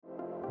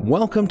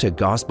Welcome to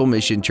Gospel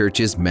Mission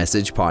Church's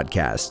Message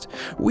Podcast.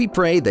 We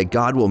pray that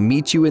God will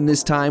meet you in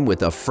this time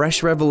with a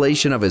fresh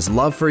revelation of His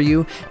love for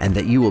you and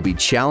that you will be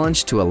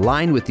challenged to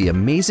align with the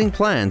amazing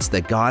plans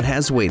that God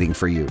has waiting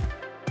for you.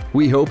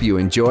 We hope you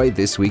enjoy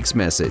this week's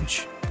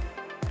message.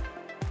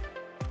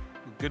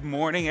 Good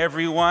morning,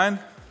 everyone.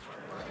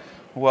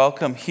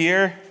 Welcome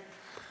here.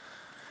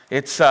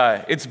 It's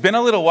been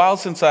a little while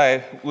since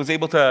I was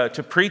able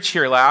to preach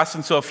here last,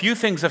 and so a few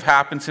things have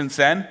happened since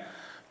then.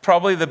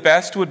 Probably the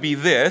best would be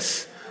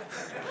this.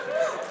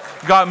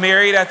 Got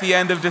married at the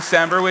end of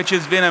December, which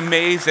has been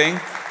amazing,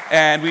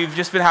 and we've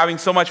just been having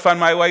so much fun.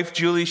 My wife,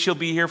 Julie, she'll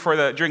be here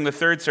during the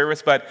third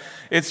service, but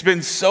it's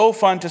been so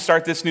fun to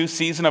start this new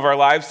season of our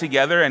lives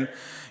together, and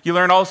you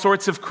learn all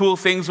sorts of cool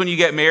things when you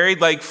get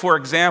married. Like, for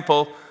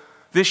example,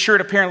 this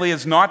shirt apparently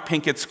is not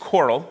pink, it's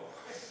coral.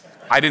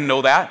 I didn't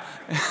know that.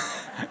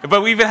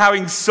 But we've been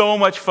having so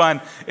much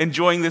fun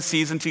enjoying this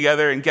season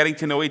together and getting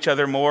to know each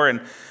other more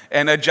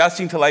and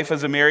adjusting to life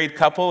as a married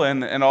couple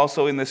and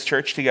also in this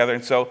church together.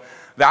 And so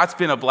that's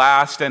been a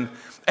blast. And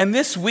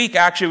this week,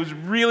 actually, it was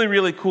really,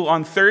 really cool.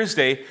 On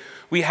Thursday,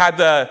 we had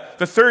the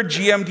third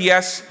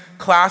GMDS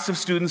class of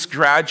students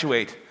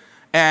graduate.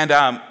 And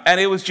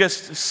it was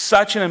just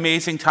such an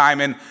amazing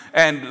time.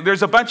 And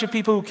there's a bunch of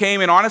people who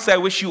came, and honestly, I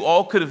wish you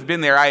all could have been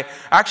there. I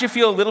actually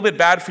feel a little bit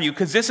bad for you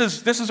because this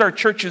is our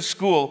church's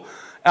school.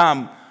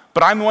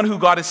 But I'm the one who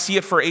got to see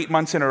it for 8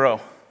 months in a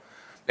row.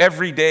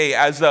 Every day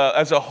as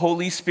a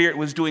Holy Spirit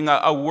was doing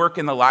a work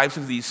in the lives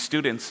of these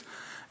students.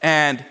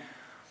 And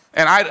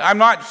I'm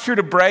not here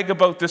to brag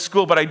about this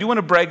school, but I do want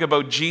to brag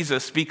about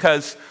Jesus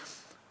because,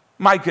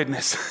 my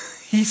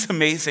goodness, He's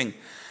amazing.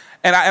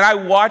 And I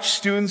watched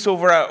students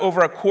over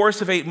a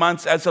course of 8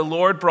 months as the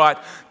Lord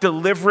brought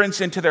deliverance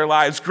into their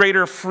lives,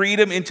 greater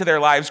freedom into their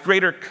lives,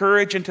 greater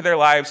courage into their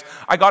lives.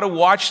 I got to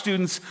watch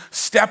students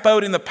step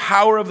out in the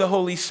power of the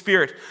Holy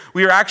Spirit.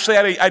 We were actually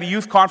at a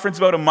youth conference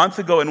about a month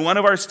ago, and one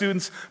of our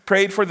students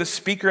prayed for the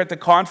speaker at the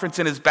conference,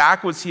 and his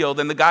back was healed.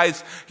 And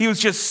he was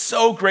just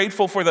so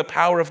grateful for the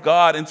power of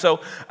God. And so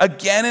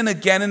again and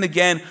again and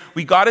again,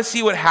 we got to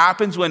see what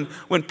happens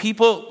when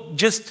people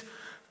just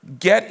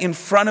get in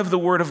front of the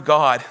Word of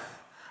God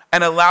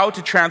and allow it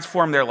to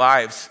transform their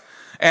lives.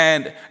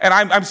 And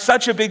I'm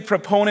such a big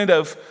proponent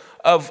of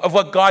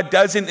what God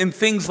does in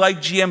things like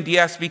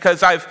GMDS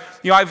because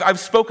I've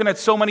spoken at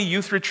so many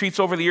youth retreats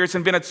over the years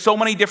and been at so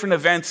many different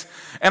events,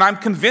 and I'm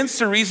convinced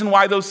the reason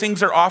why those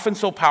things are often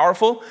so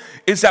powerful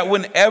is that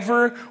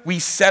whenever we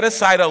set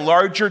aside a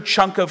larger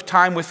chunk of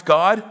time with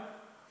God,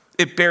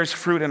 it bears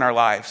fruit in our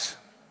lives.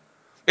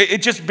 It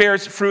just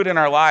bears fruit in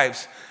our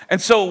lives. And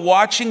so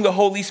watching the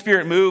Holy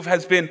Spirit move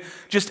has been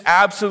just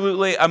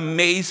absolutely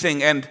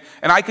amazing. And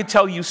I could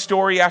tell you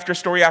story after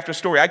story after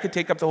story. I could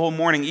take up the whole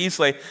morning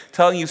easily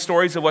telling you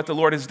stories of what the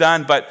Lord has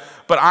done. But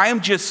I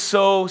am just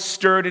so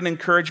stirred and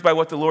encouraged by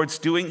what the Lord's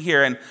doing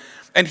here.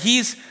 And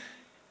He's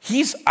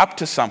up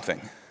to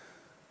something.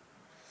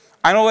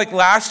 I know, like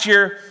last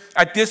year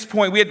at this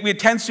point, we had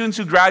 10 students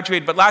who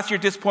graduated. But last year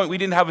at this point, we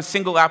didn't have a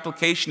single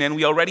application in.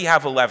 We already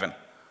have 11.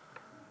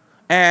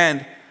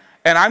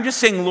 And I'm just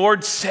saying,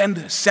 Lord, send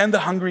the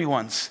hungry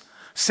ones.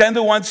 Send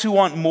the ones who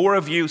want more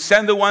of you.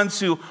 Send the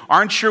ones who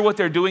aren't sure what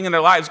they're doing in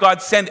their lives.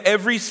 God, send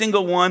every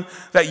single one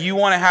that you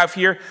want to have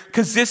here,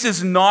 because this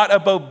is not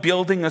about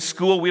building a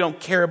school. We don't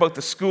care about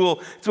the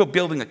school. It's about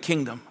building a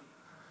kingdom.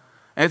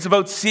 And it's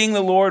about seeing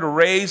the Lord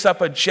raise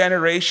up a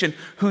generation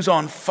who's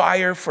on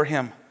fire for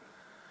Him.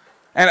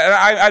 And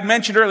I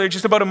mentioned earlier,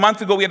 just about a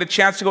month ago, we had a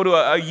chance to go to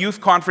a youth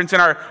conference,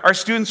 and our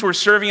students were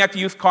serving at the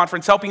youth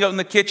conference, helping out in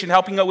the kitchen,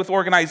 helping out with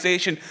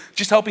organization,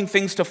 just helping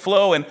things to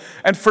flow. And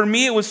for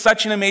me, it was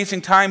such an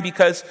amazing time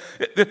because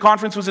the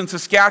conference was in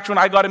Saskatchewan.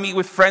 I got to meet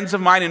with friends of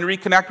mine and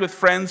reconnect with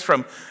friends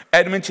from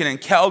Edmonton and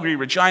Calgary,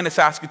 Regina,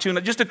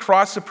 Saskatoon, just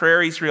across the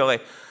prairies, really.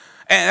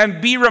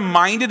 And be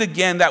reminded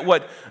again that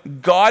what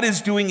God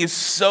is doing is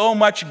so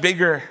much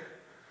bigger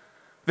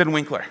than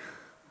Winkler.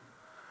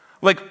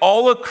 Like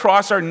all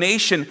across our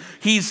nation,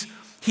 he's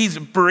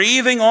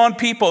breathing on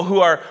people who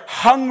are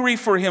hungry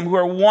for Him, who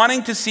are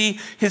wanting to see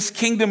His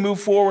kingdom move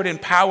forward in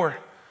power.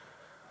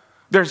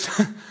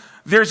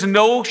 There's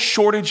no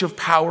shortage of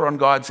power on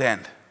God's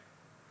end.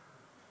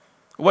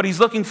 What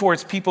He's looking for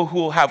is people who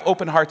will have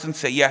open hearts and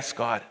say, yes,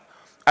 God,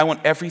 I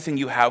want everything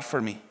you have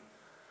for me.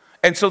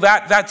 And so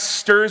that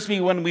stirs me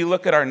when we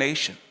look at our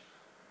nation.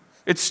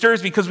 It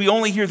stirs me because we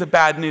only hear the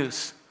bad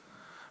news.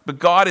 But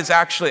God is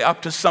actually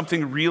up to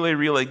something really,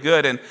 really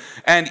good.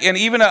 And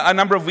even a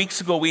number of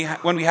weeks ago,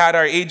 when we had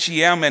our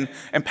AGM,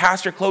 and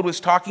Pastor Claude was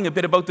talking a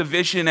bit about the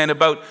vision and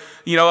about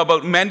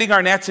mending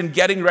our nets and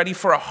getting ready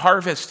for a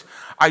harvest,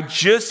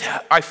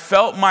 I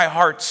felt my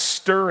heart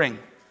stirring.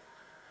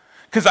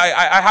 Because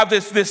I have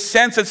this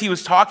sense as he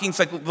was talking, it's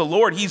like the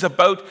Lord, He's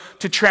about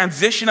to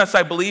transition us,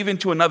 I believe,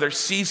 into another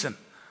season.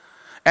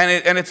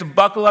 And it's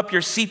buckle up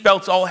your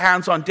seatbelts, all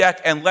hands on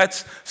deck, and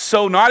let's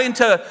sow not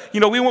into,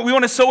 we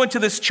want to sow into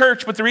this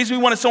church, but the reason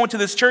we want to sow into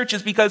this church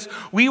is because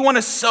we want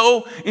to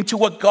sow into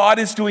what God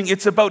is doing.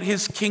 It's about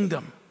His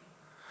kingdom,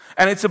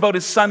 and it's about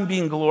His Son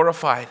being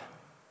glorified.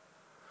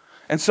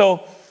 And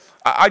so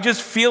I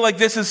just feel like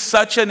this is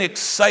such an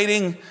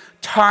exciting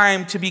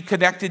time to be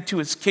connected to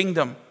his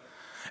kingdom.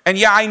 And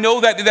yeah, I know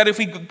that if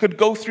we could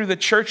go through the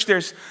church,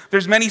 there's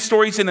many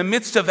stories in the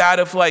midst of that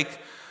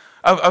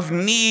of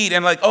need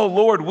and like, oh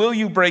Lord, will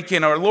you break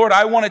in? Or Lord,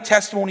 I want a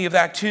testimony of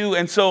that too.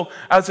 And so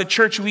as a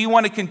church, we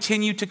want to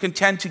continue to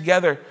contend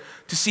together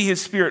to see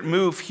his Spirit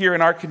move here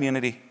in our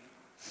community.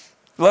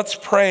 Let's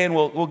pray and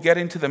we'll get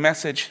into the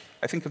message.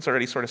 I think it's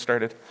already sort of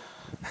started.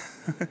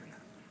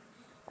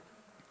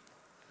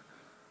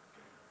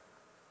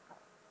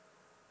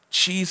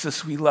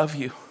 Jesus, we love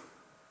you.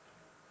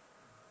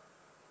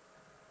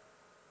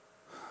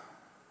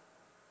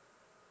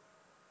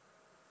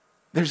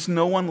 There's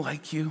no one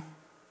like you.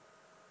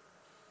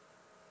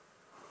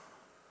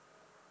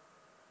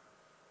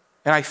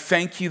 And I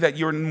thank you that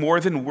you're more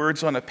than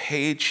words on a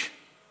page.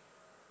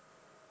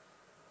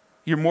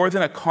 You're more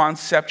than a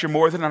concept. You're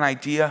more than an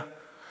idea.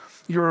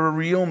 You're a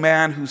real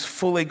man who's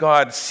fully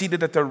God,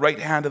 seated at the right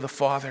hand of the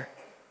Father.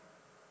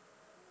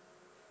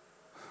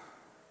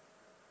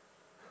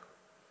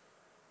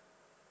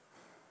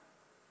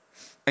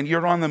 And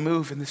you're on the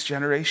move in this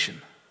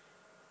generation.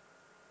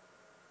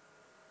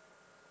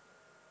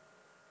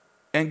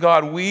 And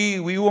God, we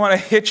want to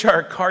hitch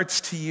our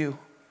carts to you.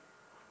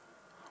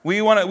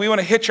 We want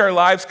to hitch our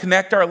lives,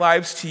 connect our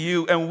lives to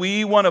you, and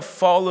we want to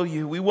follow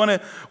you. We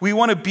want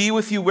to be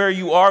with you where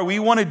you are. We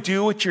want to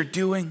do what you're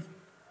doing.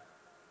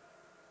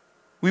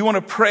 We want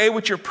to pray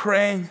what you're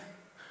praying.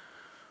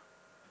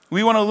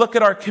 We want to look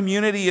at our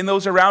community and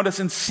those around us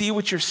and see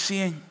what you're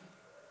seeing.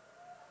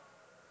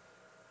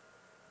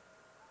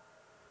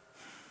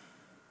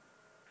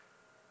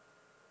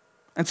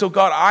 And so,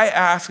 God, I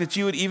ask that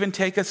you would even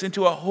take us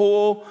into a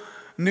whole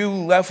new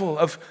level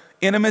of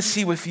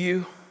intimacy with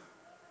you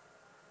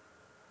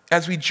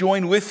as we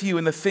join with you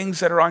in the things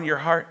that are on your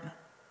heart.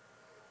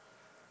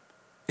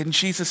 In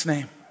Jesus'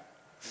 name,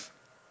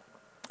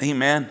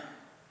 amen.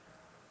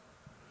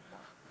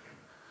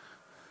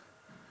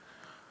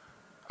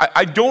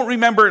 I don't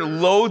remember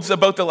loads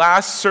about the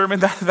last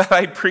sermon that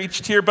I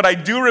preached here, but I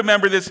do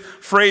remember this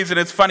phrase, and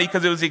it's funny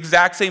because it was the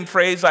exact same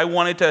phrase I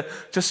wanted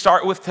to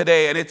start with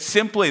today, and it's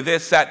simply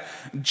this, that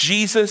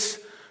Jesus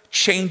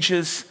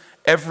changes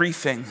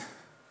everything.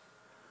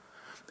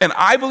 And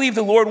I believe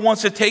the Lord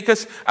wants to take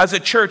us as a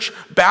church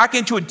back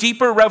into a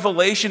deeper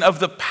revelation of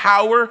the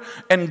power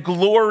and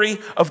glory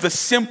of the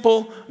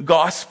simple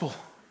gospel.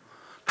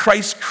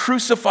 Christ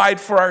crucified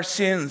for our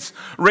sins,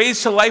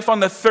 raised to life on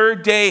the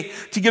third day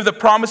to give the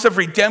promise of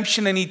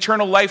redemption and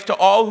eternal life to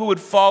all who would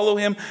follow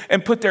him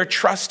and put their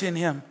trust in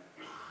him.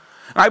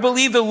 And I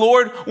believe the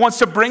Lord wants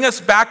to bring us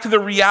back to the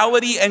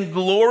reality and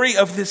glory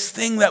of this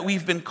thing that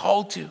we've been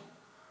called to.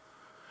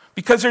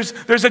 Because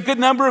there's a good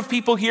number of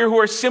people here who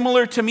are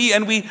similar to me,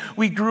 and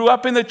we grew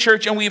up in the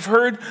church and we've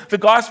heard the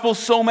gospel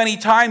so many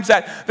times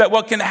that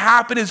what can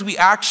happen is we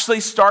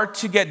actually start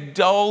to get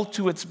dull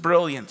to its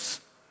brilliance.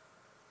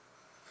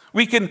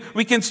 We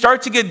can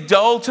start to get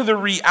dull to the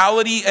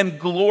reality and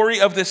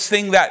glory of this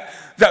thing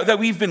that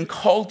we've been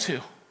called to.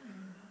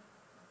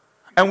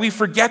 And we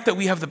forget that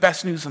we have the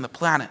best news on the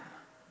planet.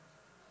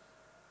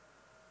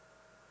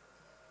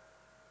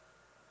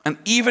 And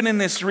even in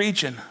this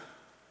region,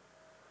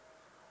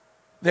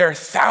 there are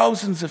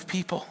thousands of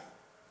people,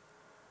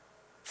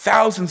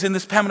 thousands in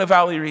this Pembina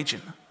Valley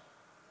region,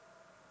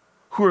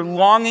 who are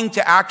longing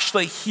to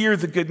actually hear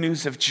the good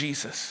news of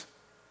Jesus.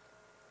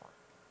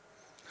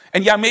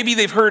 And yeah, maybe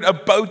they've heard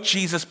about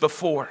Jesus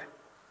before,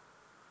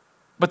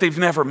 but they've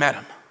never met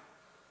him.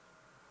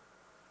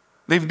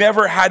 They've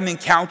never had an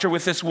encounter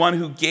with this one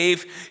who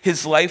gave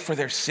his life for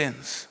their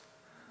sins.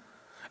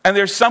 And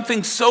there's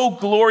something so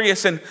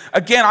glorious, and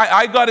again,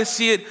 I got to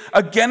see it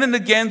again and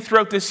again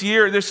throughout this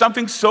year. There's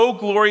something so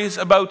glorious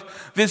about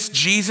this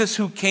Jesus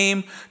who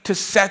came to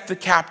set the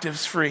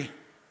captives free.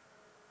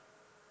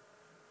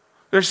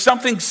 There's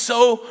something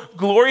so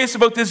glorious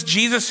about this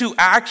Jesus who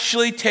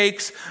actually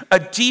takes a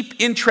deep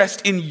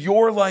interest in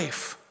your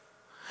life.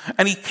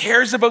 And he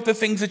cares about the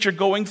things that you're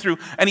going through.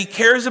 And he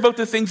cares about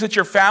the things that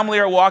your family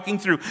are walking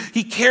through.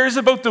 He cares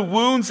about the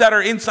wounds that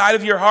are inside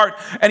of your heart.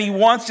 And he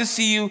wants to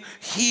see you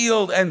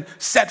healed and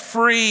set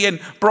free and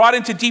brought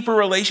into deeper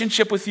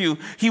relationship with you.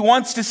 He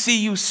wants to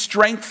see you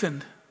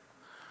strengthened.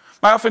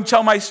 I often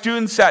tell my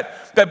students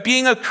that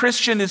being a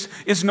Christian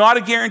is not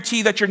a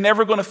guarantee that you're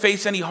never going to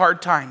face any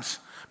hard times.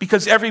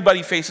 Because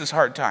everybody faces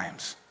hard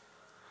times.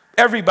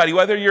 Everybody,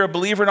 whether you're a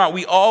believer or not,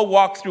 we all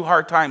walk through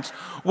hard times.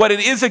 What it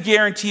is a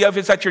guarantee of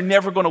is that you're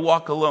never going to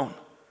walk alone.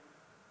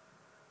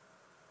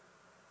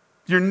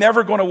 You're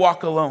never going to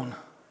walk alone.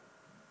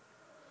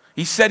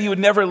 He said he would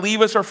never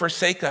leave us or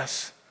forsake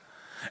us.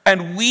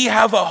 And we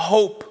have a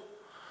hope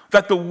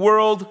that the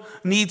world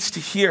needs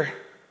to hear.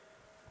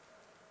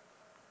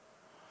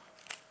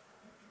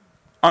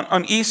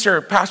 On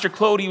Easter, Pastor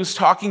Claude, he was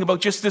talking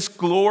about just this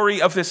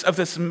glory of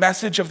this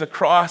message of the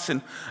cross.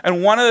 And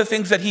one of the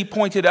things that he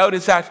pointed out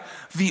is that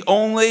the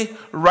only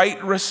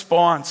right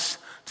response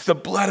to the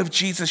blood of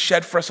Jesus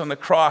shed for us on the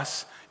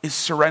cross is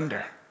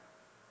surrender.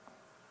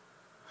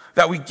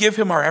 That we give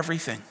him our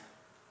everything.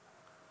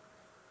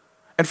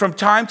 And from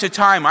time to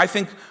time, I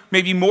think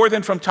maybe more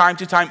than from time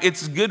to time,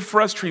 it's good for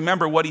us to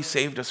remember what he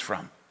saved us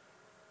from.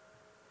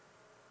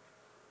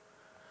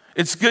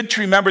 It's good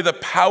to remember the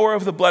power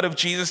of the blood of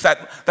Jesus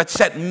that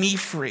set me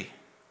free,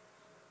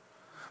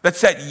 that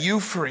set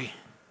you free.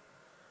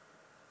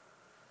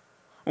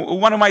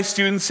 One of my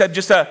students said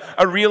just a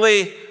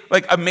really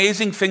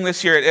amazing thing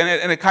this year,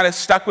 and it kind of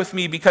stuck with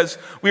me because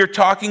we were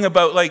talking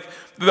about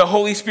the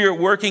Holy Spirit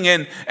working,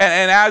 and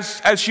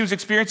as she was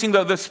experiencing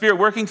the Spirit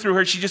working through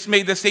her, she just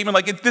made this statement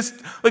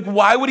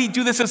why would he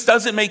do this? This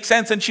doesn't make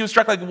sense. And she was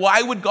struck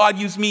why would God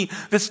use me?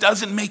 This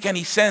doesn't make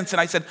any sense.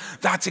 And I said,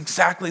 that's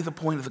exactly the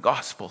point of the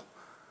gospel.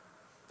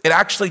 It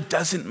actually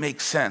doesn't make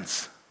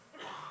sense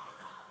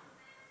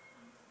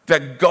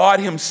that God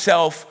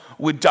himself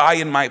would die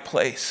in my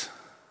place.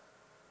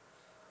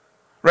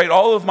 Right?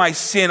 All of my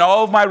sin,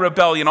 all of my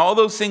rebellion, all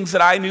those things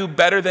that I knew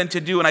better than to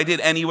do and I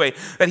did anyway,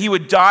 that he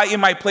would die in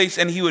my place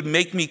and he would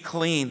make me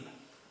clean.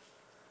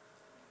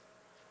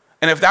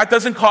 And if that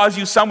doesn't cause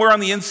you somewhere on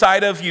the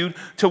inside of you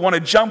to want to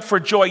jump for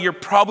joy, you're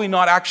probably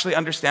not actually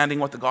understanding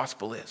what the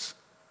gospel is.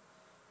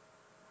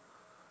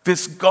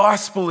 This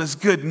gospel is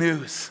good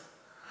news.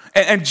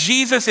 And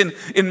Jesus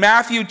in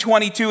Matthew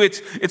 22,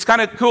 it's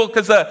kind of cool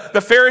because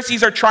the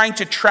Pharisees are trying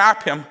to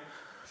trap him.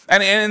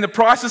 And in the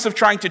process of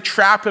trying to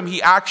trap him,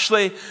 he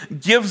actually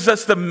gives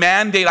us the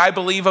mandate, I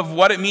believe, of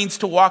what it means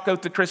to walk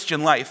out the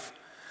Christian life.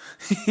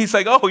 He's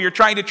like, oh, you're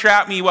trying to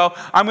trap me. Well,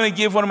 I'm going to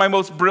give one of my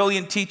most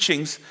brilliant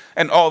teachings.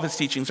 And all of his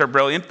teachings are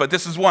brilliant, but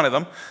this is one of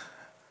them.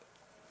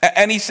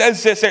 And he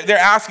says this, they're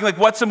asking,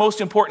 what's the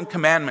most important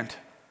commandment?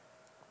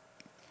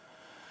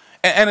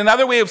 And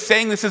another way of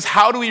saying this is,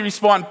 how do we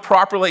respond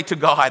properly to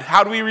God?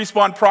 How do we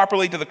respond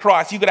properly to the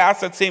cross? You could ask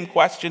that same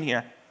question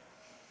here.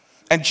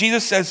 And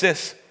Jesus says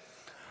this,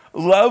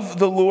 love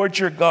the Lord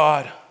your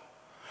God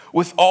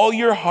with all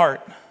your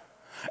heart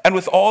and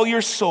with all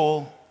your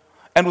soul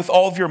and with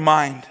all of your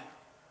mind.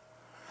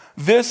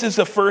 This is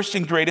the first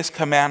and greatest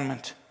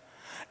commandment.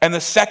 And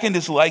the second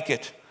is like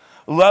it.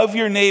 Love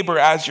your neighbor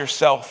as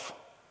yourself.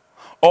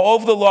 All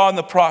of the law and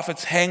the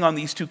prophets hang on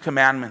these two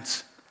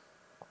commandments.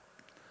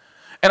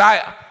 And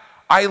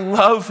I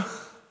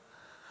love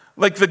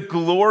the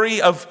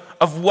glory of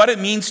what it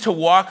means to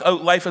walk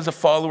out life as a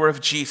follower of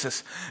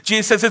Jesus.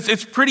 Jesus says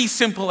it's pretty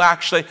simple,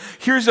 actually.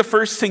 Here's the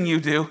first thing you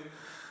do.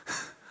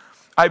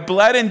 I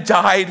bled and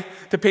died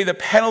to pay the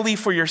penalty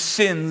for your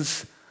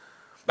sins.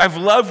 I've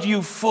loved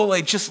you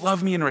fully. Just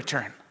love me in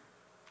return.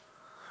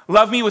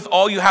 Love me with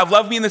all you have.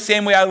 Love me in the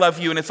same way I love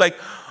you. And it's like,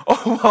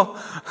 oh,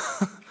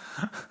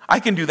 well, I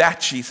can do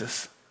that,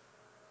 Jesus.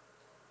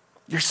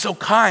 You're so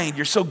kind,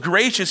 you're so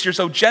gracious, you're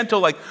so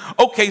gentle.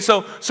 Okay,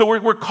 so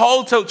we're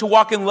called to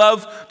walk in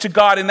love to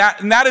God, and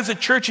that as a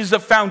church is the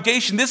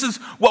foundation. This is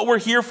what we're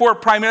here for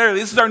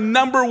primarily. This is our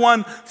number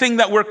one thing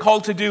that we're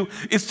called to do,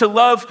 is to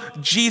love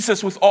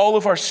Jesus with all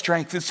of our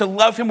strength. It's to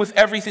love him with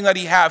everything that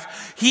he has.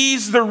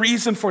 He's the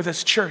reason for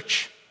this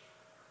church.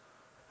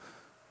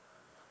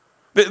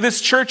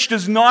 This church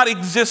does not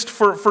exist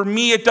for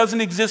me. It doesn't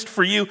exist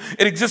for you.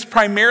 It exists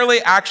primarily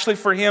actually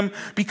for him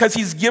because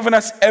he's given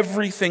us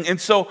everything. And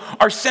so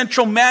our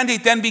central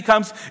mandate then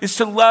is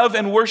to love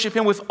and worship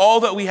him with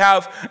all that we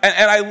have.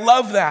 And I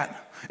love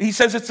that. He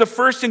says it's the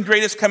first and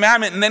greatest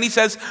commandment. And then he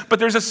says, but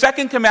there's a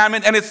second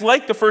commandment and it's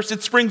like the first.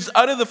 It springs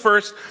out of the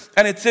first.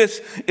 And it's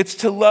this. It's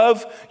to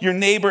love your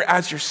neighbor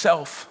as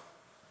yourself.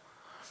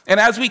 And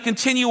as we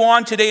continue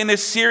on today in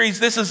this series,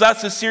 This Is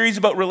Us, a series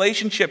about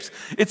relationships.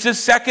 It's the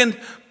second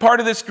part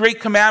of this great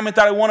commandment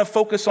that I want to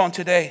focus on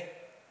today.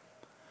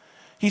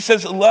 He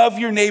says, love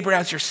your neighbor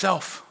as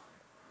yourself.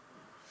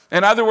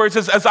 In other words,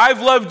 as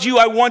I've loved you,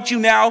 I want you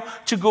now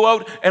to go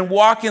out and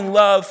walk in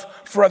love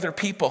for other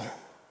people.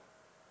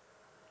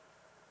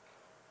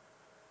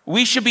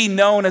 We should be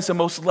known as the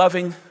most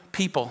loving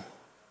people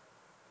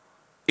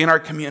in our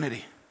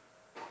community.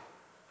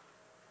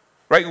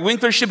 Right?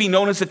 Winkler should be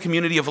known as a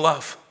community of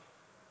love.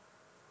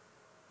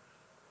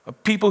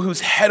 Of people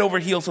who's head over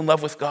heels in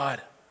love with God.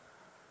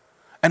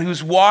 And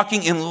who's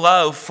walking in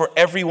love for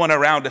everyone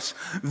around us.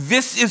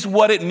 This is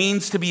what it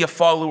means to be a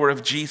follower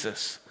of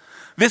Jesus.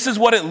 This is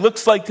what it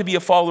looks like to be a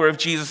follower of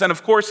Jesus. And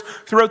of course,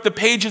 throughout the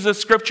pages of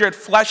Scripture, it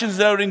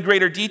fleshes it out in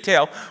greater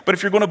detail. But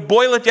if you're going to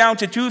boil it down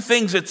to two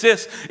things, it's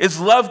this,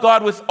 is love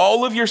God with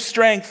all of your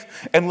strength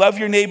and love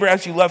your neighbor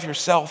as you love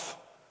yourself.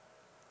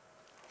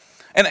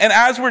 And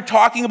as we're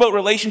talking about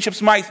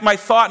relationships, my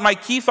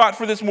key thought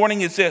for this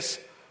morning is this.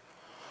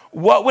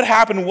 What would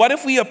happen? What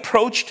if we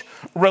approached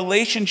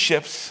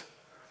relationships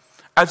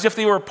as if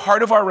they were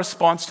part of our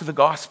response to the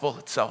gospel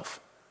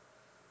itself?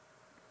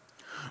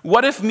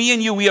 What if me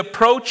and you, we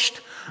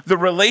approached the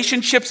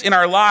relationships in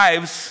our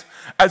lives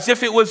as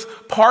if it was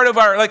part of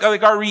our,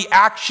 our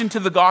reaction to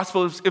the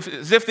gospel,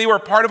 as if they were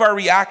part of our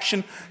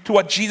reaction to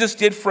what Jesus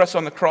did for us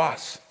on the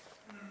cross?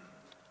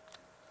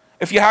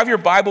 If you have your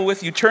Bible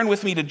with you, turn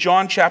with me to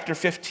John chapter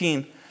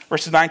 15,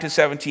 verses 9 to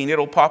 17.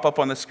 It'll pop up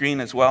on the screen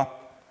as well.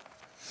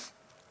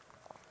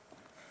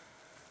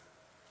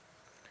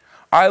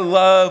 I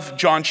love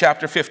John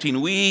chapter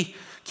 15. We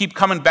keep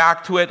coming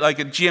back to it. Like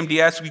at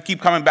GMDS, we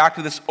keep coming back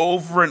to this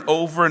over and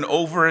over and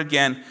over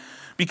again.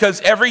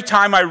 Because every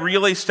time I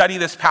really study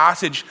this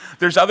passage,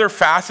 there's other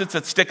facets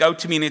that stick out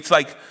to me, and it's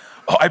like,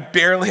 oh, I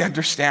barely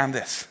understand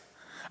this.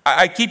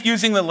 I keep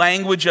using the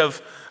language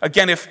of,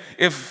 again,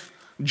 if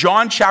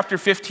John chapter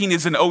 15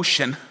 is an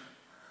ocean,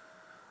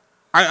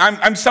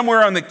 I'm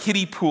somewhere on the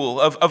kiddie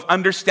pool of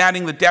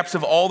understanding the depths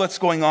of all that's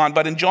going on.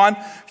 But in John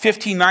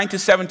 15,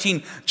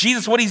 9-17,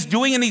 Jesus, what he's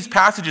doing in these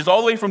passages,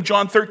 all the way from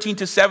John 13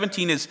 to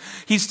 17, is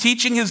he's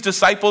teaching his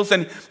disciples,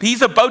 and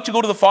he's about to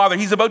go to the Father.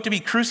 He's about to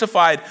be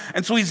crucified.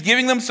 And so he's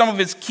giving them some of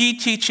his key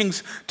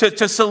teachings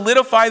to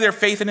solidify their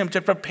faith in him,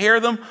 to prepare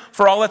them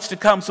for all that's to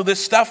come. So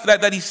this stuff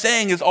that he's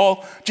saying is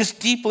all just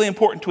deeply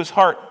important to his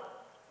heart.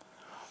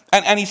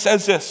 And he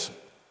says this,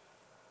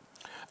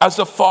 as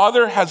the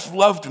Father has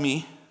loved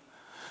me,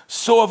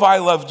 so have I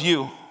loved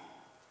you.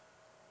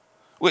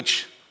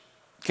 Which,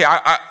 okay,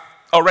 I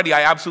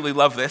absolutely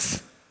love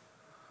this.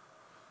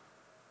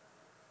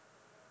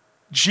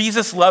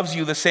 Jesus loves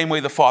you the same way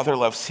the Father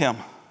loves him.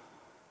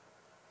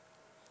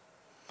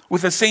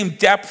 With the same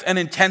depth and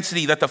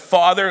intensity that the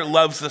Father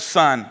loves the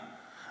Son,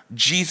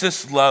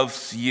 Jesus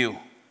loves you.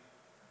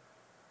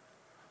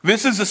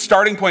 This is the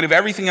starting point of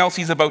everything else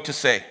he's about to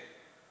say.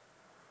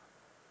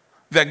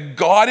 That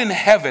God in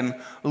heaven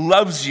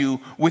loves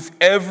you with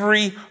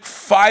every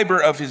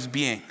fiber of his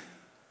being.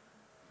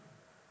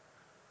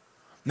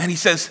 And then he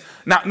says,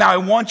 now I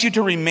want you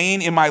to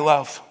remain in my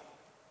love.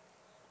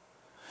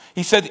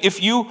 He said,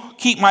 if you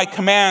keep my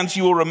commands,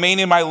 you will remain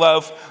in my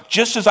love,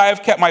 just as I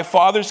have kept my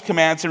Father's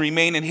commands and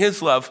remain in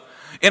his love.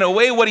 In a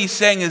way, what he's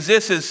saying is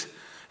this is,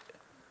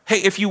 hey,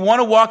 if you want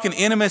to walk in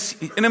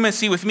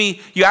intimacy with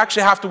me, you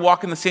actually have to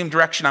walk in the same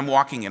direction I'm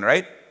walking in,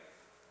 right?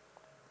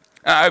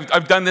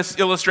 I've done this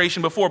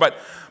illustration before,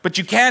 but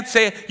you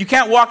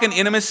can't walk in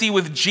intimacy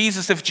with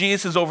Jesus if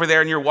Jesus is over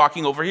there and you're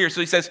walking over here.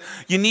 So he says,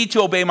 you need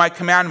to obey my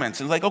commandments.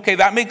 And it's like, okay,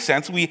 that makes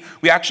sense. We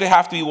actually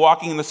have to be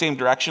walking in the same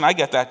direction. I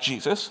get that,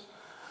 Jesus.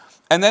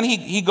 And then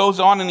he goes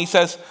on and he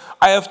says,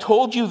 I have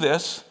told you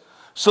this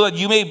so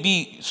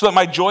that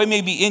my joy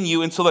may be in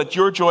you and so that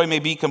your joy may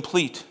be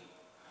complete.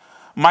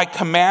 My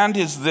command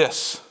is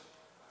this,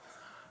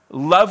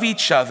 love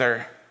each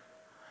other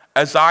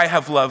as I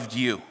have loved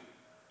you.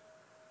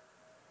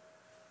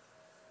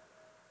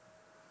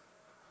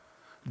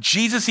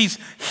 Jesus,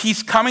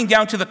 he's coming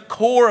down to the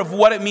core of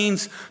what it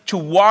means to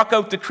walk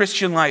out the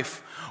Christian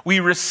life. We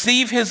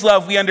receive his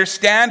love, we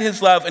understand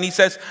his love, and he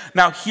says,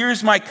 now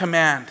here's my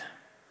command.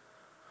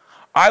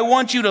 I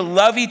want you to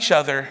love each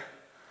other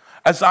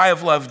as I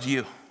have loved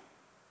you.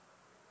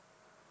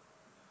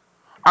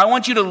 I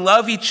want you to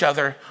love each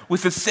other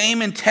with the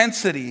same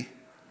intensity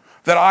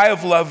that I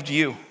have loved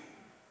you.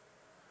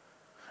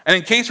 And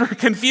in case we're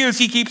confused,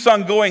 he keeps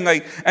on going,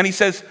 and he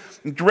says,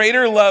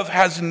 greater love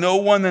has no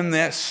one than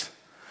this,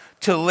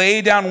 to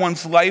lay down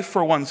one's life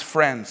for one's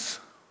friends.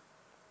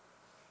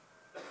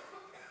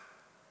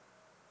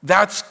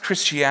 That's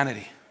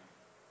Christianity.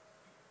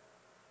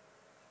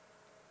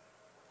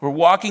 We're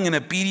walking in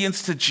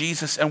obedience to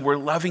Jesus and we're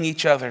loving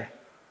each other,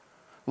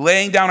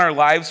 laying down our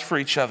lives for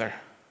each other.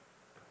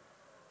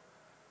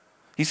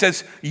 He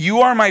says,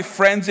 you are my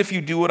friends if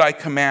you do what I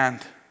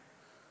command.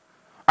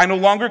 I no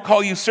longer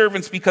call you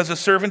servants because a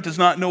servant does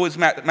not know his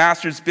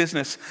master's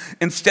business.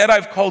 Instead,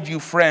 I've called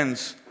you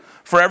friends.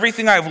 For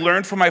everything I've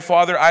learned from my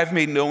Father, I've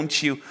made known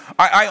to you.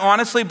 I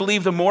honestly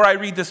believe the more I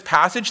read this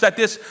passage, that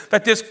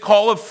this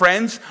call of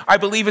friends, I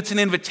believe it's an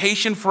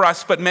invitation for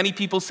us, but many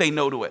people say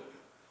no to it.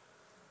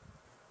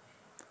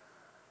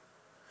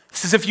 He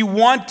says, if you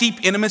want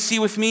deep intimacy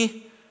with me,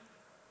 you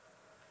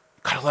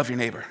gotta love your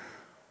neighbor.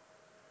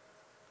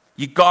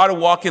 You gotta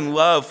walk in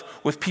love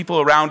with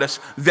people around us.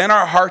 Then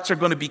our hearts are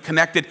gonna be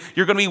connected.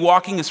 You're gonna be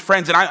walking as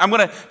friends. And I'm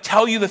gonna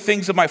tell you the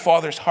things of my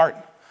Father's heart.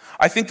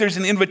 I think there's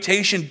an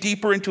invitation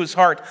deeper into his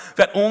heart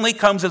that only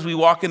comes as we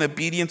walk in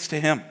obedience to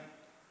him.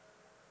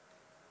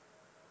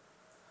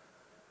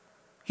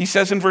 He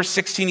says in verse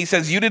 16, he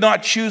says, you did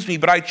not choose me,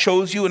 but I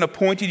chose you and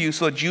appointed you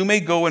so that you may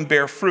go and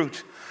bear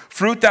fruit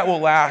that will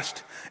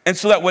last, and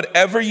so that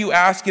whatever you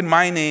ask in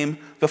my name,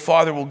 the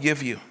Father will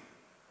give you.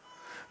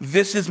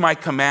 This is my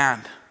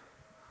command.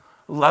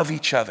 Love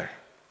each other.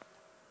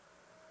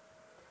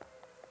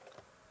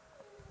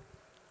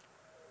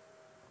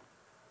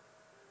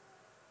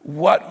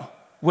 What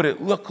would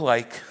it look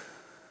like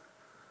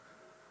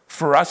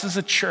for us as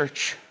a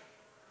church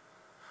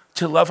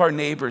to love our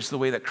neighbors the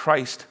way that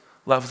Christ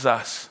loves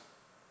us?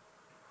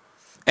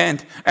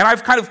 And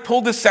I've kind of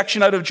pulled this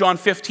section out of John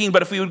 15,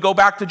 but if we would go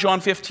back to John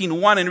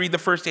 15:1 and read the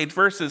first 8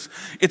 verses,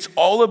 it's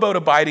all about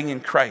abiding in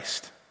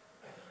Christ.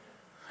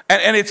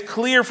 And it's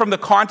clear from the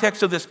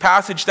context of this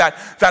passage that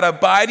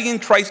abiding in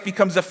Christ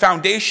becomes the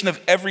foundation of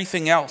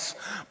everything else.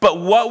 But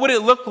what would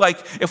it look like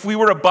if we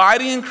were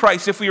abiding in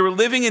Christ, if we were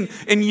living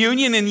in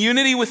union and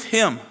unity with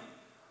him?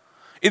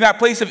 In that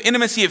place of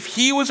intimacy, if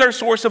he was our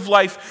source of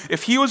life,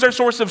 if he was our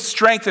source of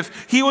strength,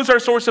 if he was our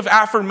source of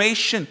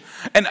affirmation,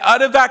 and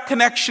out of that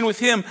connection with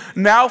him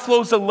now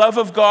flows the love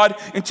of God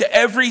into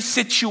every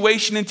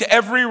situation, into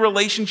every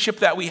relationship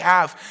that we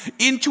have,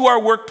 into our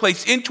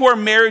workplace, into our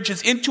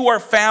marriages, into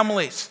our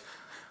families,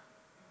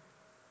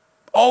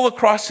 all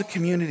across the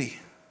community.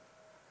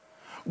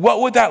 What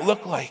would that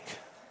look like?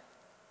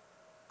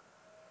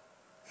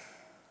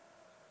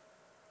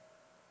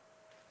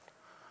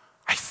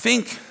 I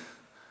think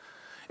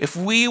if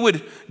we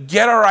would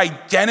get our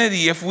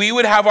identity, if we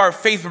would have our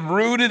faith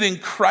rooted in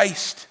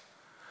Christ,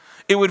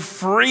 it would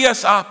free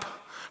us up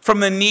from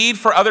the need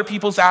for other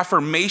people's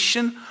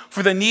affirmation,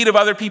 for the need of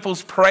other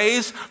people's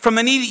praise, from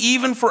the need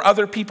even for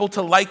other people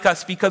to like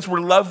us because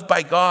we're loved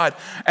by God.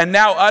 And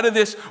now out of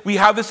this, we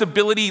have this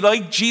ability,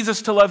 like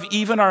Jesus, to love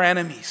even our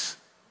enemies,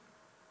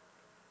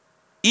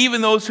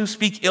 even those who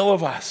speak ill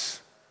of us,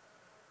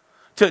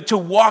 to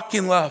walk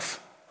in love.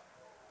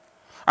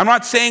 I'm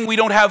not saying we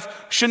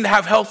shouldn't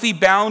have healthy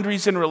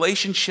boundaries in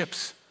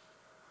relationships.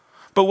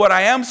 But what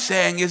I am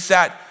saying is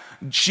that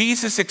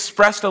Jesus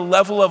expressed a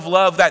level of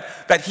love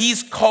that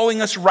he's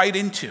calling us right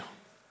into.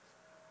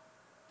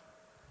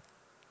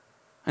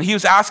 And he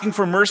was asking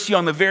for mercy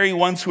on the very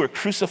ones who are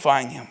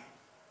crucifying him.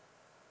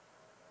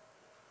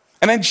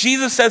 And then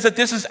Jesus says that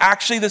this is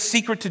actually the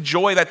secret to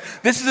joy, that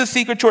this is the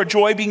secret to our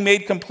joy being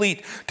made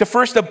complete, to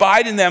first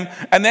abide in them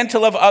and then to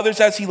love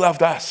others as he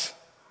loved us.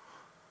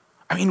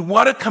 I mean,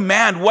 what a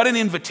command, what an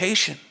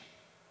invitation.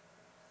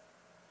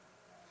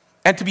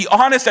 And to be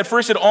honest, at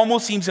first it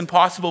almost seems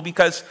impossible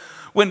because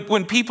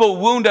when people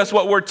wound us,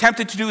 what we're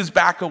tempted to do is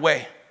back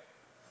away.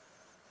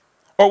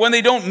 Or when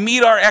they don't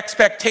meet our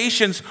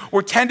expectations,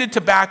 we're tended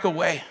to back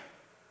away.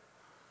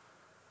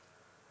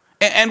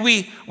 And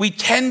we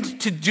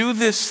tend to do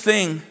this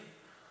thing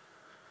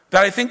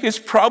that I think is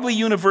probably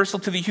universal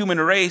to the human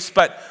race,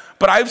 but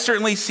I've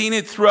certainly seen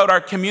it throughout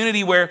our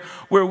community where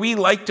we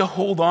like to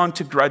hold on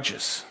to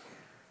grudges.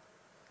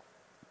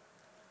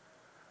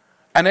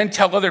 And then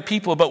tell other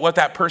people about what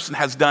that person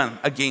has done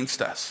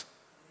against us.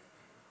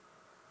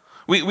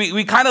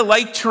 We kind of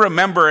like to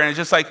remember, and it's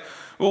just like,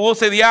 well, we'll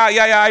say,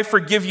 yeah, I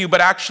forgive you,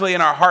 but actually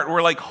in our heart,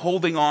 we're like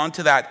holding on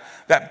to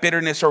that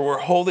bitterness, or we're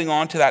holding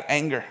on to that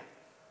anger.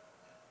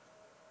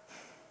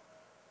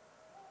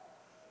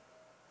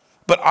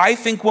 But I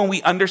think when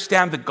we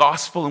understand the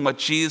gospel and what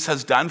Jesus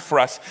has done for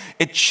us,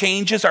 it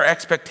changes our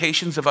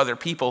expectations of other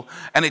people,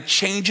 and it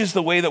changes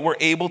the way that we're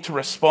able to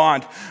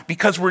respond,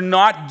 because we're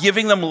not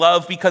giving them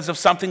love because of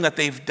something that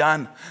they've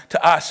done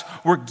to us.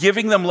 We're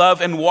giving them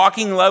love and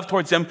walking in love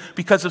towards them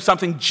because of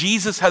something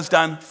Jesus has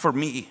done for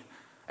me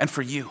and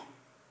for you.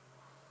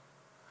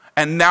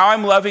 And now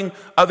I'm loving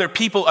other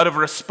people out of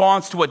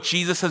response to what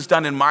Jesus has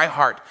done in my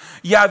heart.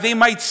 Yeah, they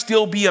might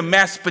still be a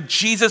mess, but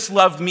Jesus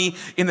loved me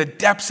in the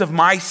depths of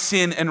my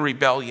sin and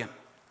rebellion.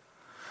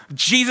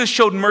 Jesus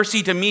showed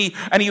mercy to me,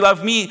 and he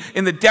loved me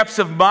in the depths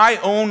of my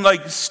own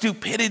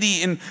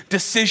stupidity in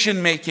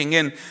decision making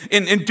and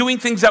in doing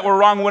things that were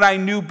wrong when I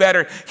knew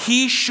better.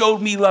 He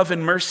showed me love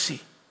and mercy.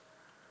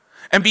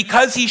 And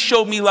because he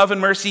showed me love and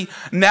mercy,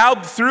 now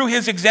through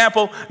his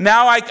example,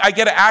 now I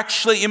get to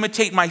actually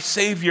imitate my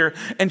Savior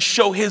and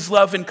show his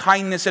love and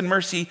kindness and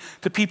mercy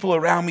to people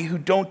around me who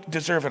don't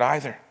deserve it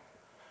either.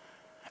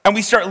 And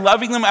we start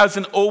loving them as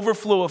an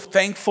overflow of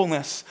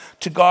thankfulness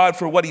to God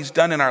for what he's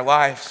done in our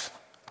lives.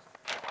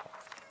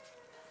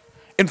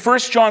 In 1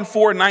 John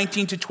 4,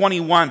 19 to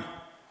 21,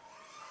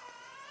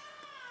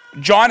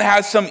 John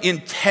has some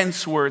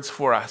intense words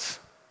for us.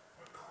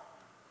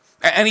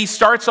 And he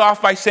starts off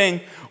by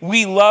saying,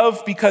 we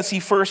love because he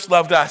first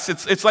loved us.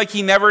 It's like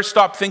he never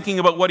stopped thinking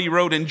about what he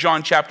wrote in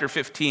John chapter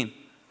 15.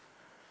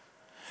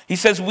 He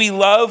says, we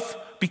love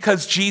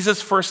because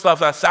Jesus first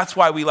loved us. That's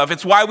why we love.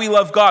 It's why we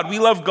love God. We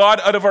love God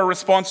out of our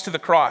response to the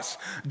cross.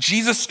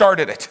 Jesus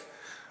started it.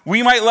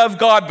 We might love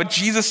God, but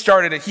Jesus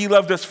started it. He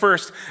loved us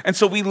first. And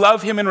so we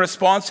love him in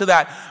response to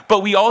that. But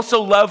we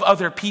also love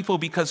other people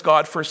because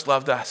God first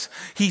loved us.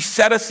 He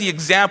set us the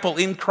example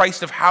in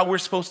Christ of how we're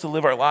supposed to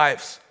live our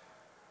lives.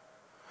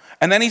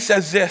 And then he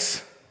says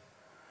this.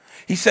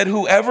 He said,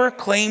 whoever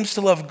claims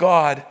to love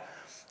God,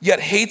 yet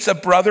hates a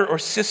brother or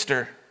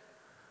sister,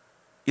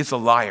 is a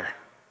liar.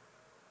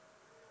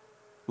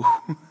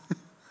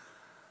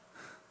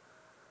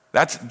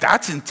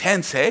 That's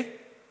intense, eh?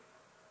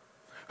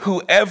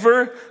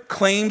 Whoever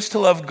claims to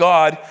love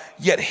God,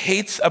 yet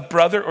hates a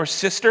brother or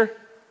sister,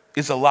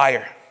 is a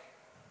liar.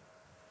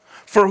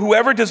 For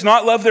whoever does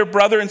not love their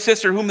brother and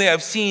sister whom they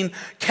have seen,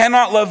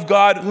 cannot love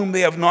God whom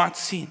they have not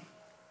seen.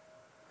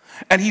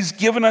 And he's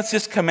given us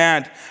this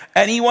command.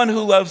 Anyone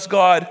who loves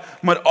God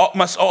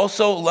must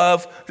also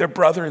love their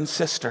brother and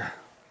sister.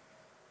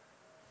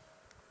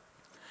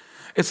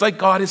 It's like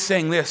God is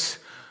saying this.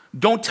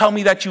 Don't tell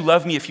me that you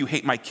love me if you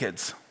hate my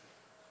kids.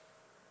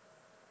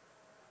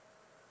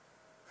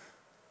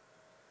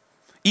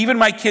 Even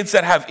my kids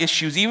that have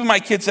issues, even my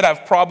kids that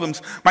have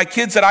problems, my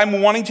kids that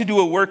I'm wanting to do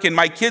a work in,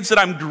 my kids that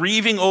I'm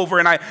grieving over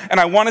and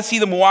I want to see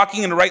them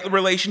walking in the right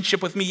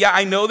relationship with me. Yeah,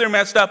 I know they're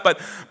messed up,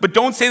 but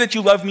don't say that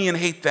you love me and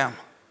hate them.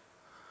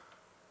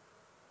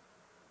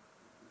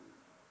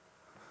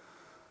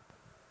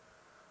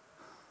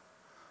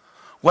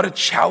 What a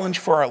challenge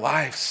for our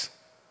lives.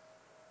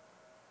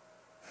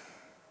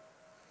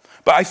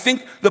 But I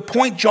think the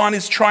point John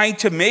is trying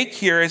to make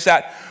here is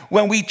that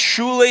when we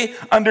truly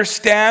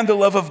understand the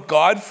love of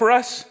God for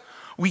us,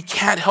 we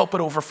can't help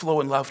but overflow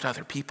in love to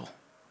other people.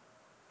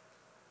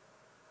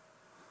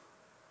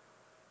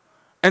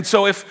 And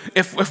so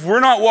if we're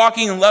not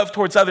walking in love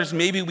towards others,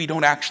 maybe we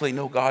don't actually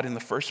know God in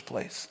the first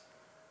place.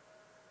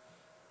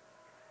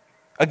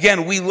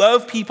 Again, we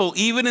love people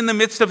even in the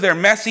midst of their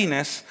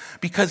messiness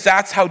because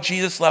that's how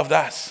Jesus loved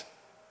us.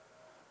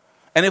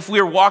 And if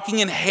we're walking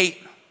in hate,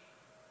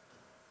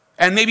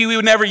 and maybe we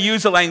would never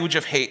use the language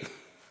of hate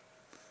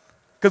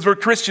because we're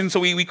Christians, so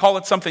we call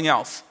it something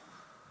else.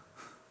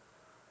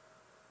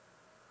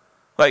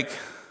 Like,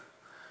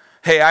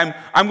 hey,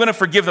 I'm going to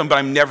forgive them, but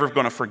I'm never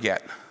going to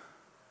forget.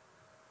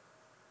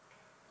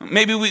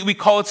 Maybe we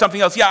call it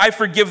something else. Yeah, I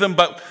forgive them,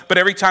 but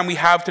every time we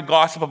have to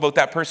gossip about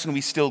that person,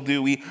 we still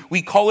do.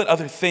 We call it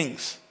other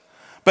things.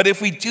 But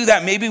if we do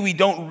that, maybe we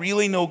don't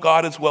really know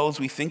God as well as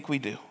we think we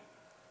do.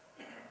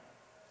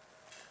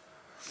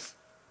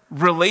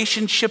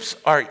 Relationships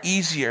are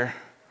easier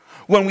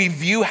when we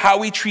view how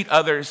we treat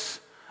others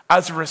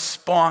as a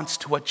response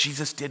to what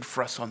Jesus did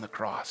for us on the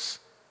cross.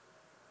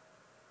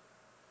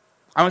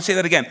 I want to say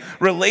that again.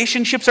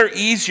 Relationships are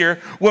easier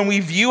when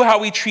we view how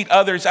we treat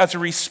others as a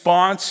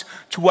response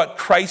to what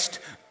Christ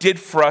did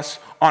for us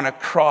on a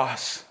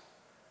cross.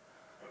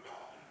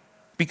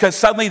 Because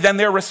suddenly then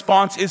their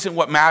response isn't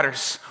what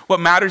matters. What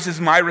matters is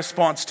my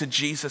response to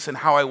Jesus and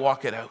how I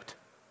walk it out.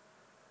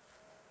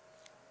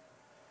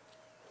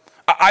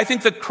 I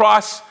think the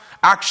cross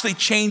actually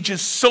changes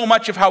so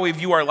much of how we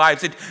view our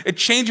lives. It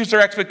changes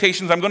our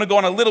expectations. I'm going to go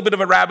on a little bit of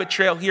a rabbit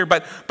trail here,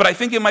 but I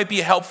think it might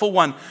be a helpful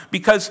one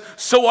because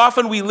so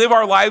often we live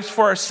our lives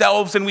for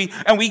ourselves and we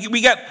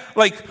get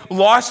like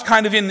lost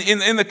kind of in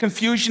the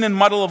confusion and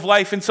muddle of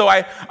life. And so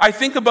I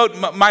think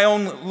about my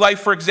own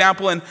life, for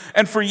example,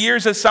 and for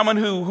years as someone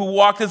who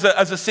walked as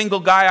a single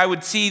guy, I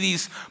would see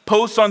these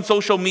posts on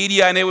social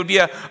media and it would be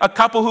a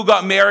couple who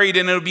got married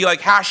and it would be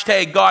like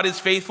hashtag God is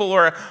faithful,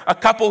 or a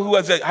couple who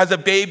has a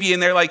baby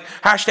and they're like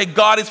hashtag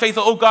God is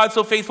faithful. Oh, God's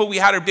so faithful, we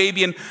had our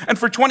baby. And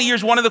for 20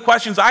 years, one of the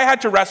questions I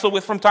had to wrestle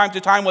with from time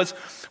to time was,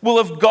 well,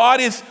 if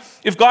God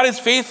is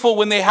faithful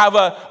when they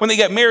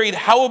get married,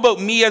 how about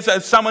me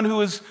as someone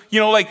who is,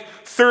 like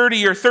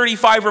 30 or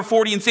 35 or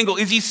 40 and single?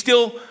 Is he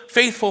still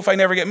faithful if I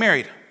never get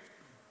married?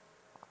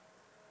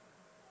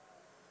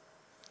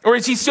 Or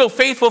is he still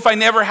faithful if I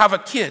never have a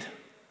kid?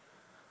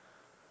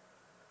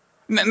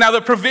 Now,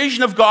 the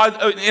provision of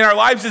God in our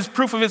lives is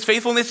proof of his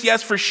faithfulness,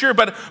 yes, for sure.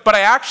 But I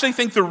actually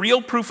think the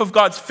real proof of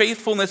God's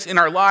faithfulness in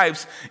our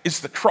lives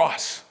is the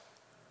cross.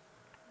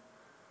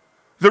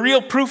 The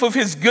real proof of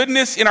his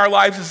goodness in our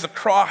lives is the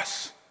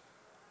cross.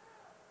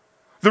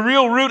 The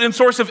real root and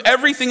source of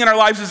everything in our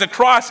lives is the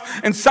cross.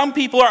 And some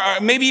people are,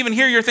 maybe even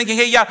here, you're thinking,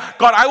 hey, yeah,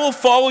 God, I will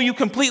follow you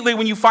completely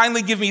when you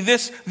finally give me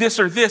this,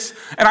 or this.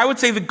 And I would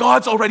say that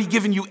God's already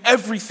given you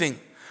everything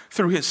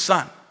through his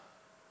son.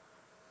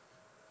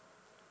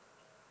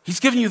 He's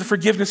given you the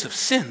forgiveness of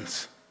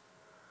sins.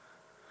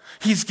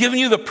 He's given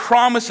you the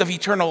promise of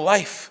eternal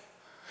life.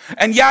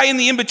 And yeah, in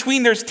the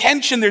in-between, there's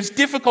tension, there's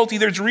difficulty,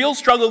 there's real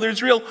struggle,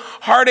 there's real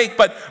heartache,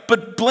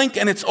 but blink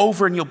and it's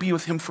over and you'll be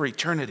with him for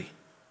eternity.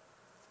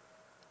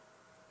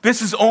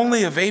 This is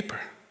only a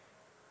vapor.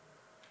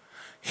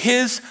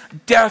 His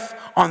death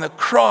on the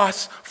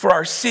cross for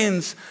our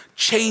sins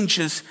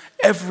changes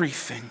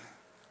everything.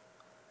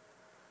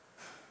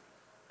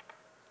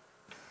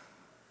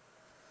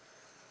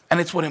 And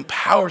it's what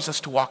empowers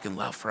us to walk in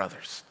love for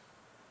others.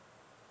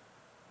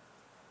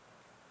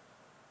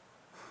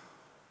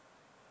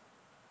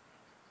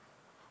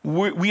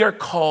 We are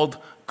called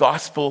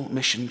Gospel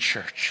Mission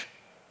Church.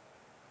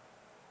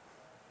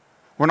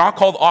 We're not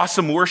called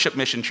Awesome Worship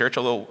Mission Church,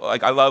 although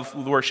I love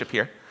worship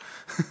here.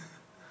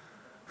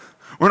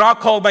 We're not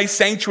called My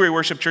Sanctuary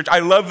Worship Church. I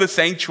love the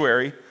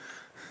sanctuary.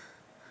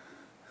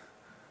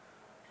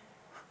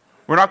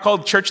 We're not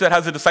called Church that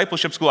has a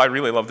discipleship school. I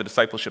really love the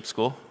discipleship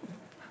school.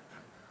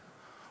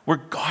 We're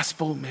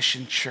Gospel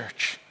Mission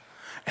Church.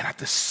 And at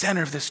the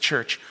center of this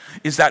church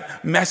is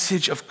that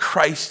message of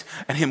Christ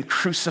and him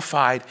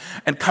crucified.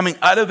 And coming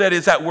out of that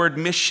is that word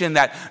mission,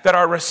 that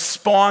our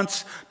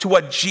response to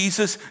what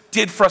Jesus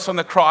did for us on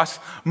the cross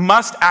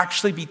must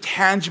actually be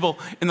tangible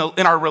in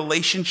our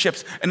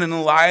relationships and in the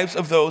lives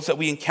of those that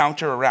we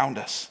encounter around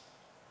us.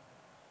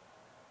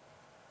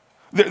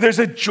 There's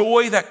a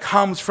joy that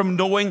comes from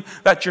knowing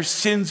that your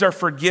sins are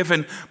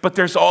forgiven, but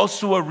there's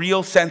also a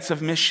real sense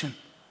of mission.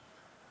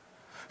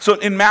 So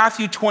in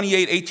Matthew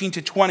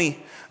 28:18-20,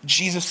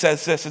 Jesus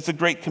says this. It's a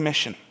great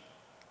commission.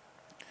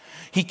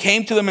 He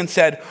came to them and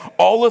said,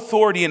 all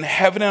authority in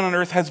heaven and on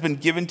earth has been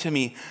given to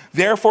me.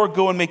 Therefore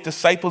go and make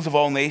disciples of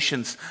all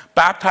nations,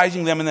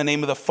 baptizing them in the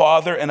name of the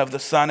Father and of the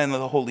Son and of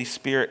the Holy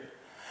Spirit,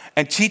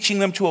 and teaching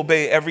them to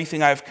obey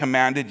everything I have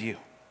commanded you.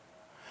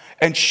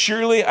 And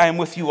surely I am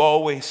with you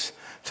always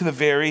to the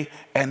very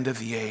end of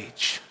the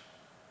age.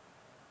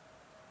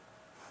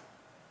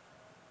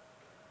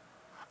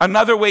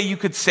 Another way you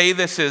could say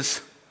this is,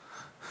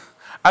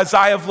 As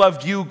I have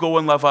loved you, go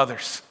and love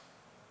others.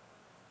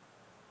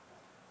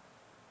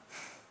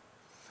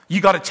 You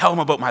got to tell them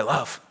about my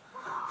love.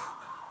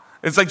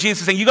 It's like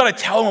Jesus saying, you got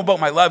to tell them about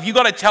my love. You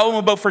got to tell them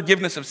about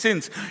forgiveness of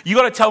sins. You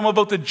got to tell them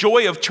about the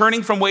joy of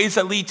turning from ways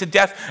that lead to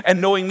death and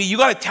knowing me. You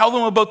got to tell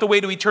them about the way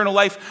to eternal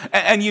life.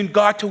 And you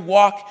got to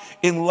walk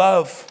in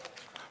love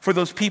for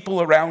those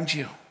people around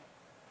you.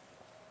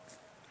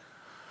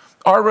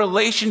 Our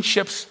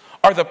relationships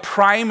are the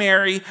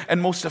primary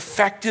and most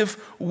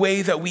effective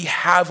way that we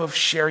have of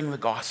sharing the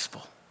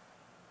gospel.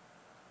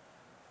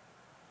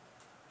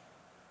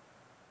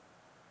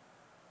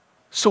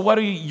 So what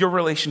do your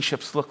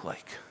relationships look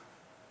like?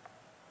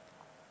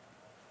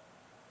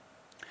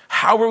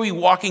 How are we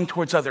walking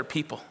towards other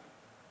people?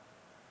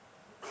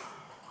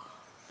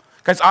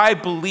 Guys, I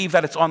believe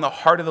that it's on the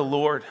heart of the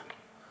Lord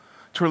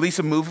to release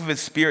a move of his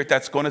Spirit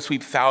that's going to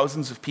sweep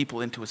thousands of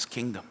people into his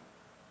kingdom.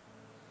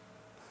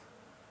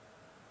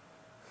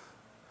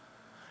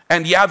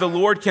 And yeah, the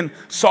Lord can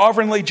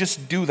sovereignly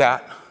just do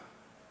that.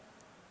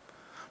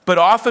 But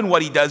often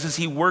what he does is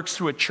he works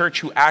through a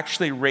church who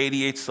actually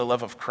radiates the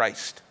love of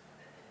Christ.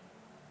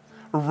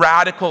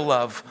 Radical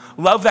love.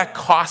 Love that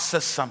costs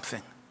us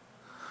something.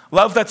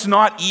 Love that's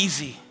not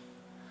easy,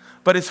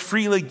 but is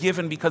freely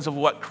given because of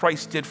what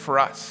Christ did for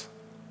us.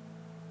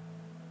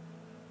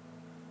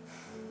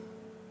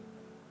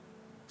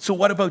 So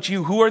what about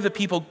you? Who are the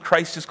people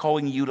Christ is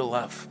calling you to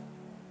love?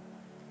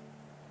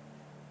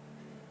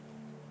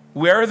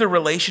 Where are the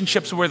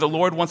relationships where the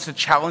Lord wants to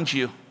challenge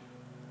you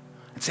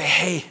and say,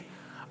 hey,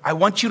 I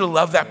want you to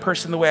love that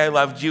person the way I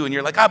loved you. And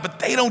you're like, but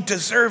they don't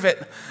deserve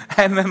it.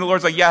 And then the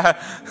Lord's like,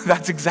 yeah,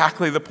 that's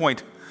exactly the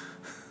point.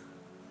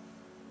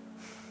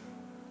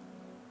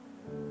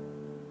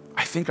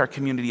 I think our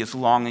community is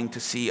longing to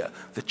see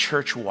the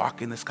church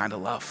walk in this kind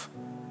of love.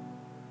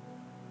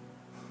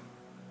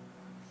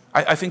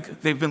 I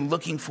think they've been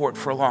looking for it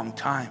for a long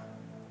time.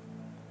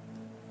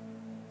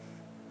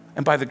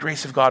 And by the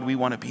grace of God, we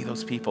want to be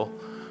those people.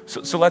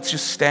 So let's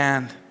just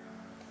stand.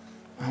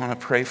 I want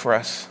to pray for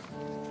us.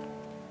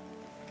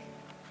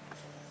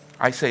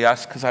 I say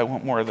us because I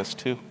want more of this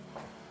too.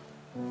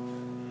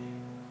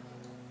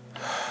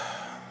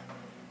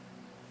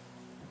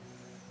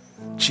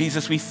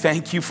 Jesus, we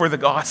thank you for the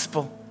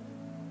gospel.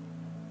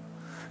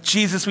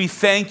 Jesus, we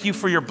thank you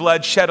for your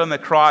blood shed on the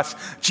cross.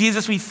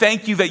 Jesus, we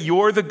thank you that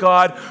you're the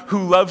God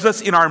who loves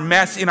us in our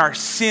mess, in our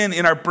sin,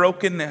 in our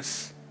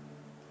brokenness.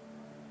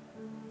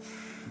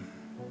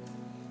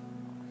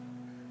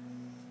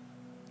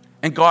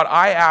 And God,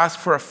 I ask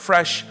for a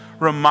fresh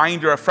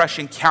reminder, a fresh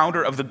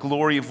encounter of the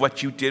glory of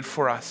what you did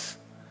for us.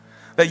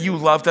 That you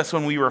loved us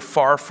when we were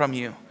far from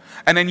you.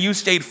 And then you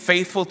stayed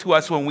faithful to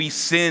us when we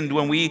sinned,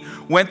 when we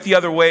went the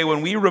other way,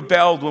 when we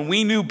rebelled, when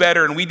we knew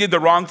better and we did the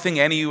wrong thing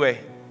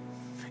anyway.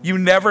 You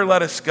never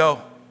let us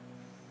go.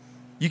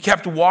 You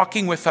kept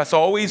walking with us,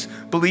 always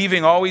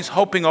believing, always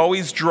hoping,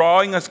 always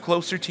drawing us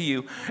closer to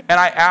you. And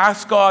I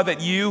ask, God,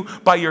 that you,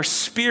 by your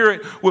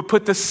Spirit, would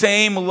put the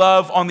same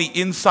love on the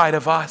inside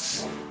of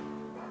us.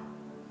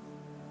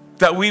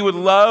 That we would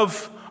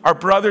love our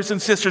brothers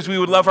and sisters, we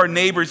would love our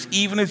neighbors,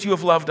 even as you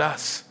have loved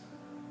us.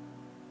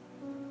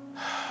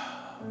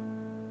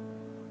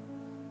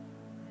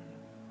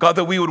 God,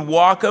 that we would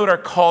walk out our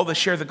call to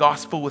share the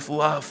gospel with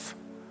love.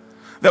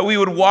 That we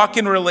would walk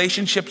in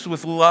relationships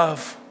with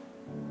love.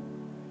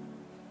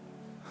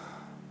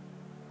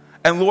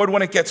 And Lord,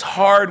 when it gets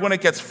hard, when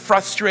it gets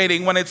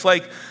frustrating, when it's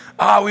like,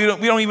 we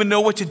don't even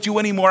know what to do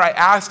anymore, I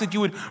ask that you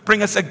would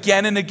bring us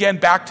again and again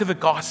back to the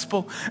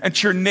gospel and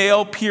to your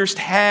nail-pierced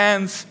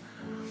hands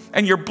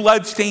and your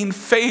blood-stained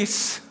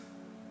face.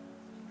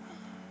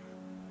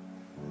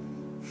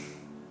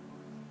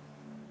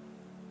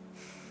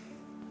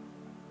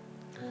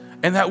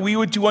 And that we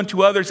would do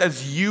unto others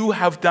as you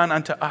have done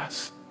unto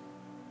us.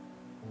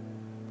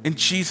 In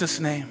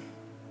Jesus' name,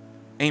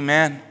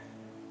 amen.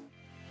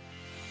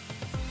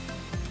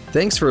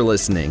 Thanks for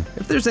listening.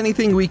 If there's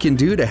anything we can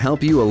do to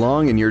help you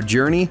along in your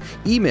journey,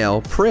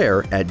 email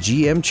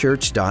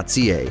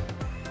prayer@gmchurch.ca.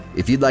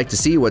 If you'd like to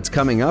see what's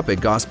coming up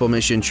at Gospel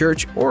Mission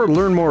Church or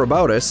learn more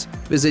about us,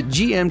 visit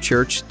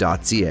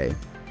gmchurch.ca.